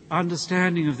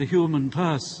understanding of the human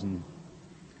person,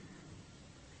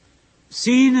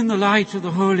 seen in the light of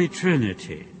the Holy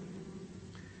Trinity,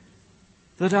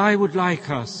 that I would like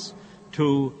us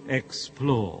to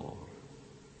explore.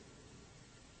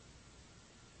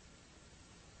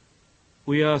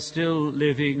 We are still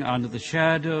living under the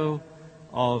shadow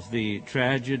of the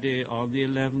tragedy on the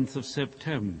 11th of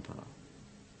September.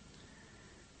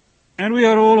 And we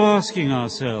are all asking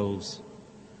ourselves,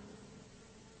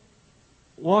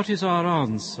 what is our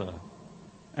answer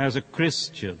as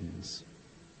Christians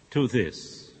to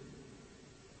this?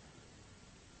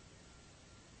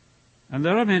 And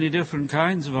there are many different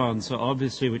kinds of answer,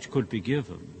 obviously, which could be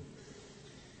given.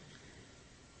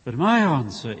 But my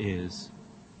answer is,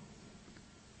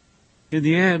 in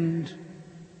the end,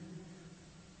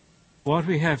 what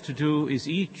we have to do is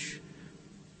each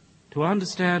to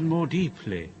understand more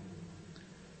deeply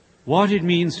what it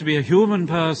means to be a human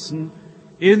person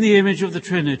in the image of the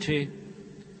Trinity,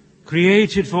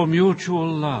 created for mutual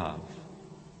love.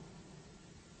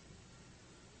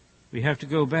 We have to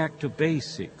go back to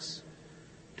basics,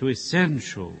 to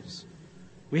essentials.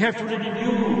 We have to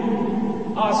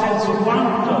renew our sense of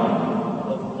wonder,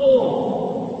 of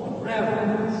awe, and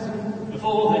reverence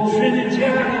before the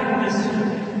Trinitarian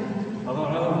mystery of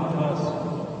our own person.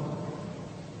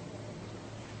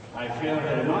 I fear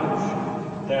very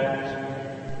much that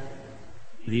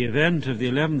the event of the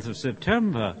 11th of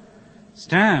September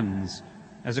stands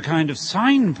as a kind of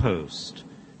signpost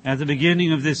at the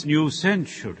beginning of this new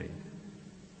century.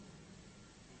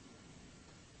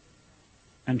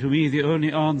 And to me, the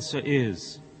only answer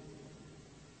is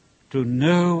to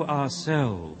know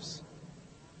ourselves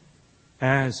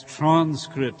as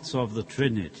transcripts of the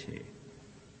Trinity.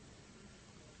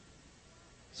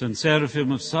 St.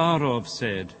 Seraphim of Sarov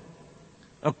said,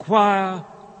 acquire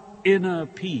inner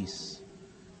peace,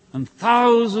 and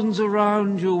thousands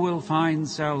around you will find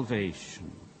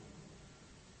salvation.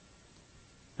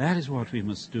 That is what we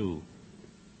must do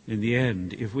in the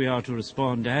end if we are to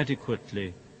respond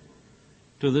adequately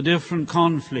to the different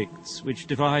conflicts which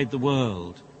divide the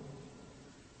world.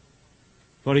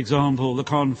 For example, the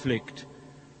conflict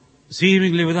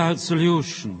seemingly without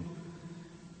solution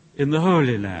in the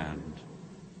Holy Land,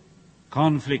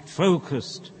 conflict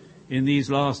focused in these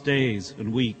last days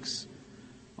and weeks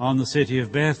on the city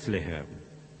of Bethlehem.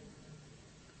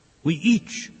 We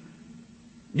each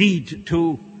need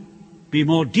to be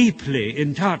more deeply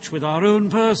in touch with our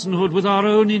own personhood, with our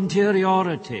own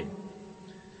interiority.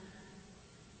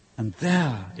 And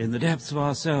there, in the depths of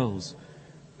ourselves,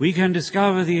 we can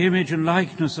discover the image and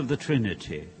likeness of the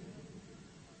Trinity.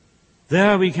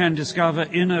 There we can discover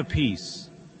inner peace,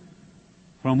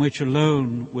 from which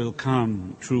alone will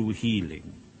come true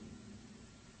healing.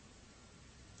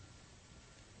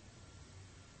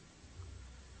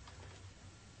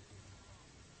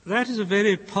 That is a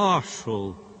very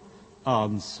partial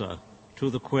answer to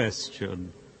the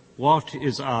question, what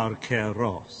is our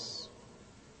kairos?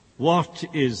 What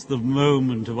is the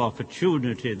moment of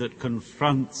opportunity that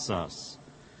confronts us?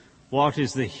 What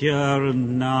is the here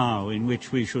and now in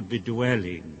which we should be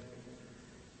dwelling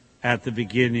at the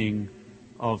beginning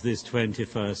of this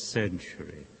 21st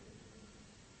century?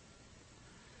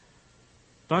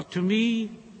 But to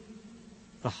me,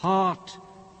 the heart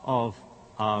of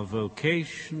our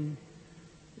vocation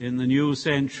in the new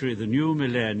century, the new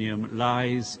millennium,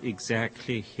 lies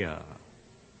exactly here.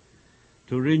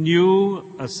 To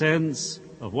renew a sense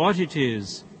of what it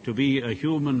is to be a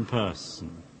human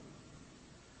person.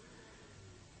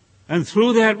 And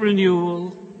through that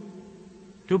renewal,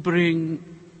 to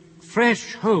bring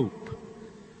fresh hope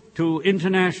to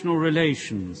international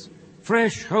relations,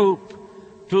 fresh hope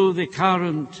to the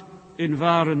current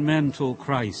environmental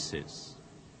crisis.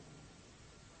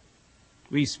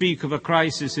 We speak of a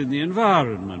crisis in the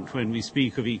environment when we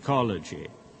speak of ecology.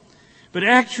 But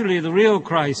actually the real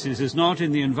crisis is not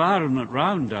in the environment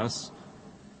round us,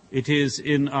 it is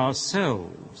in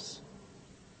ourselves.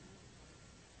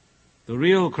 The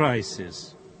real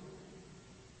crisis,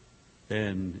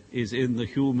 then, is in the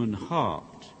human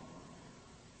heart.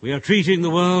 We are treating the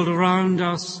world around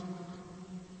us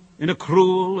in a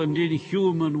cruel and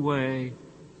inhuman way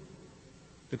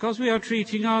because we are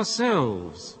treating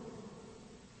ourselves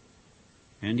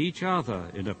and each other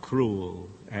in a cruel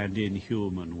and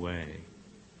inhuman way.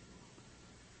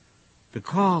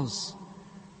 because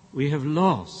we have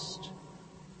lost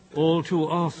all too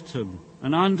often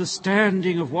an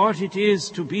understanding of what it is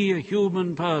to be a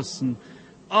human person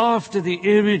after the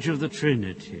image of the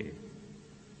Trinity.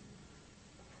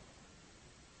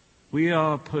 We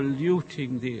are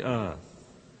polluting the earth.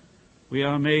 We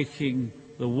are making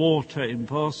the water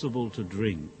impossible to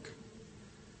drink.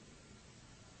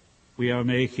 We are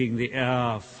making the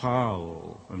air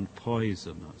foul and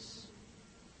poisonous.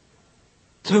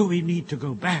 So we need to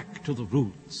go back to the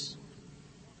roots.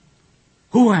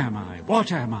 Who am I?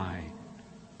 What am I?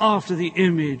 After the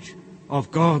image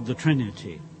of God the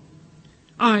Trinity.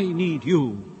 I need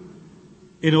you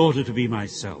in order to be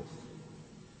myself.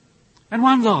 And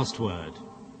one last word.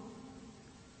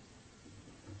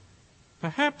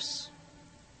 Perhaps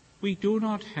we do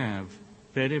not have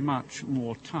very much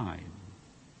more time.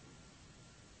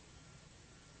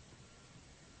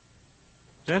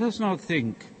 Let us not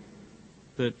think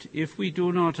that if we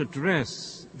do not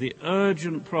address the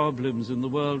urgent problems in the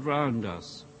world round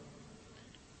us,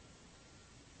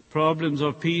 problems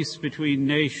of peace between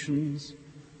nations,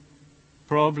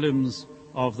 problems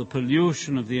of the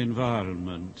pollution of the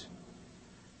environment,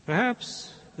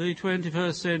 perhaps the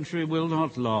 21st century will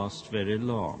not last very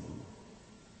long.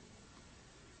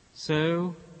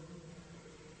 So,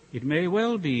 it may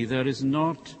well be there is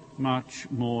not much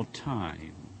more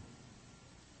time.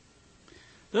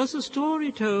 There's a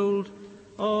story told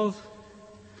of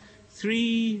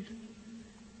 3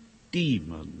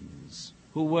 demons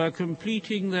who were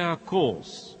completing their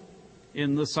course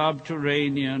in the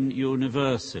subterranean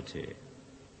university.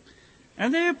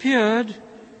 And they appeared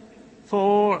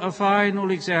for a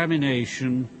final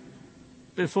examination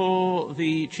before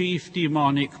the chief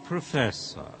demonic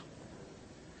professor.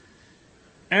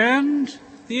 And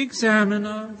the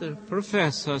examiner, the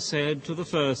professor, said to the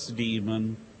first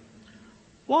demon,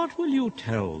 "What will you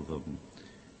tell them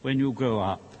when you go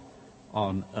up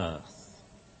on earth?"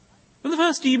 And the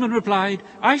first demon replied,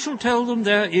 "I shall tell them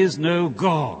there is no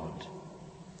God."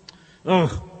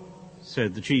 "Oh,"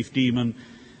 said the chief demon,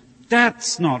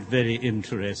 "that's not very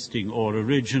interesting or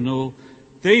original.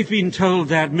 They've been told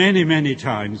that many, many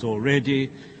times already.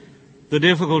 The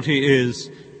difficulty is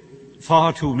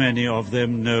far too many of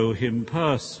them know him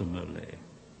personally."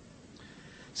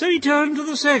 So he turned to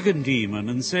the second demon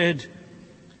and said,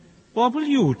 "What will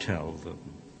you tell them?"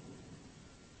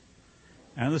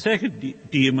 And the second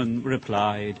demon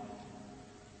replied,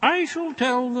 "I shall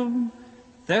tell them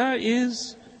there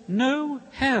is no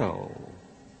hell."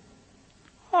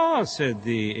 "Ah," said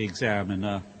the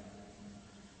examiner,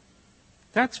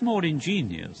 "that's more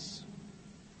ingenious.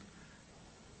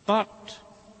 But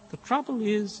the trouble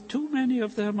is, too many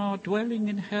of them are dwelling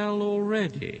in hell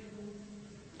already."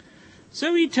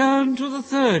 So he turned to the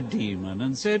third demon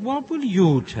and said, "What will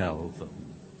you tell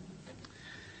them?"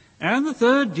 And the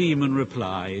third demon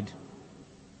replied,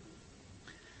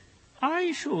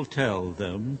 "I shall tell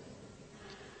them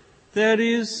there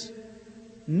is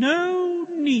no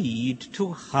need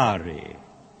to hurry.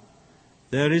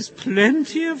 There is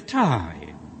plenty of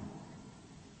time."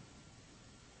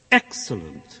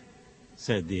 "Excellent,"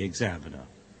 said the examiner.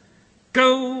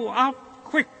 "Go up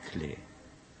quickly.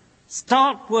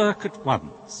 Start work at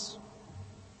once."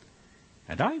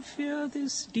 And I fear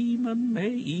this demon may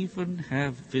even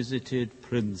have visited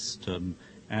Princeton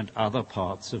and other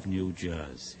parts of New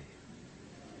Jersey.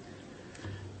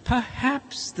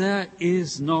 Perhaps there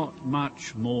is not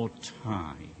much more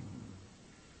time.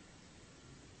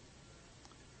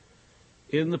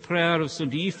 In the prayer of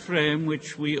St. Ephraim,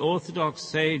 which we Orthodox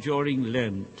say during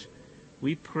Lent,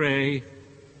 we pray,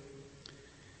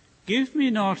 "Give me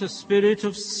not a spirit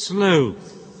of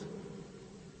sloth,"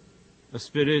 a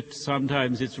spirit,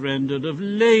 sometimes it's rendered, of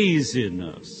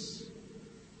laziness.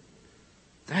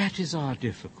 That is our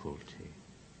difficulty.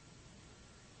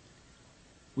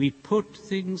 We put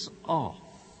things off.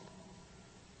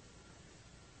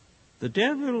 The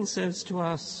devil says to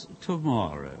us,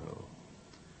 tomorrow,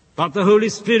 but the Holy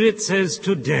Spirit says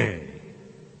today.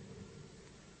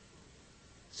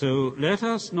 So let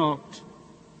us not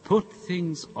put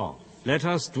things off. Let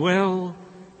us dwell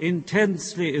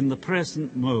intensely in the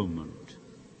present moment.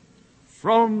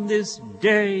 From this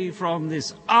day, from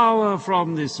this hour,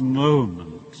 from this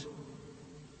moment,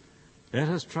 let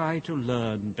us try to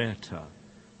learn better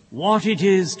what it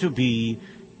is to be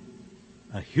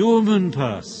a human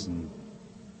person,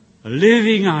 a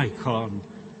living icon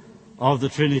of the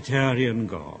Trinitarian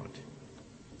God.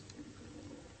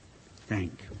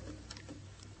 Thank you.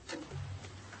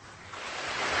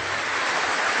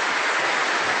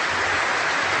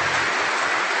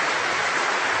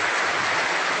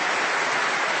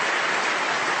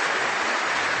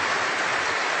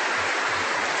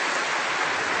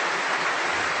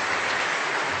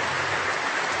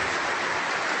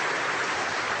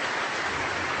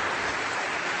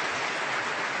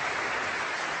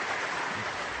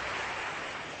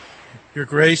 Your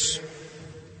Grace,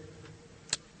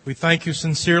 we thank you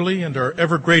sincerely and are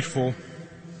ever grateful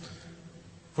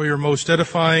for your most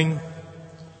edifying,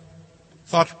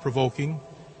 thought-provoking,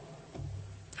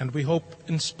 and we hope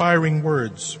inspiring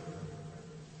words.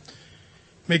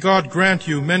 May God grant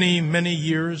you many, many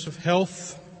years of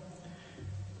health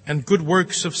and good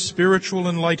works of spiritual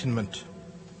enlightenment,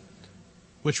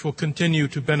 which will continue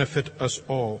to benefit us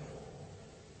all.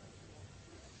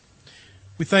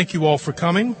 We thank you all for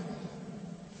coming.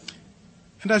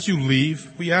 And as you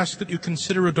leave, we ask that you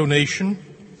consider a donation,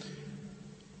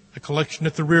 a collection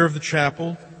at the rear of the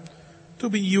chapel, to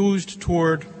be used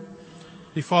toward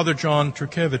the Father John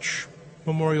Turkevich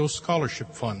Memorial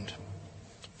Scholarship Fund.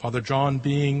 Father John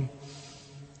being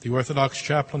the Orthodox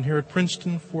chaplain here at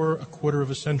Princeton for a quarter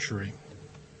of a century.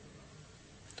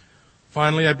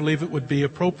 Finally, I believe it would be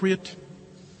appropriate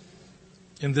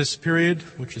in this period,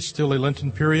 which is still a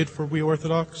Lenten period for we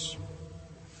Orthodox,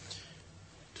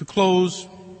 to close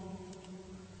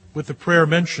with the prayer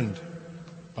mentioned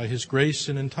by His Grace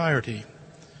in entirety,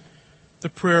 the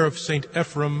prayer of St.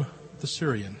 Ephrem the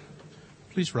Syrian.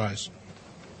 Please rise.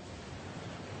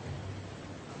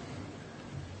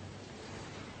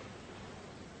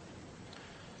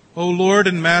 O Lord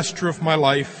and Master of my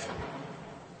life,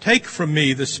 take from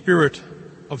me the spirit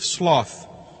of sloth,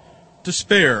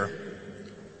 despair,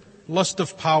 lust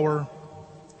of power,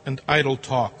 and idle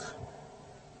talk,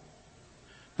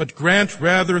 but grant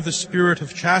rather the spirit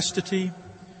of chastity,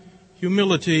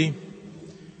 humility,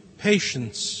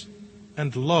 patience,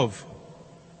 and love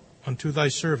unto thy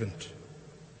servant.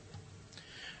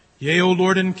 Yea, O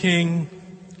Lord and King,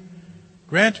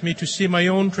 grant me to see my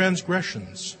own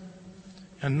transgressions,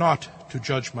 and not to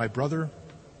judge my brother.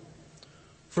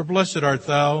 For blessed art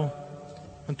thou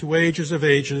unto ages of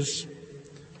ages.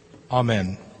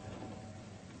 Amen.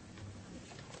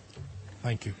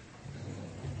 Thank you.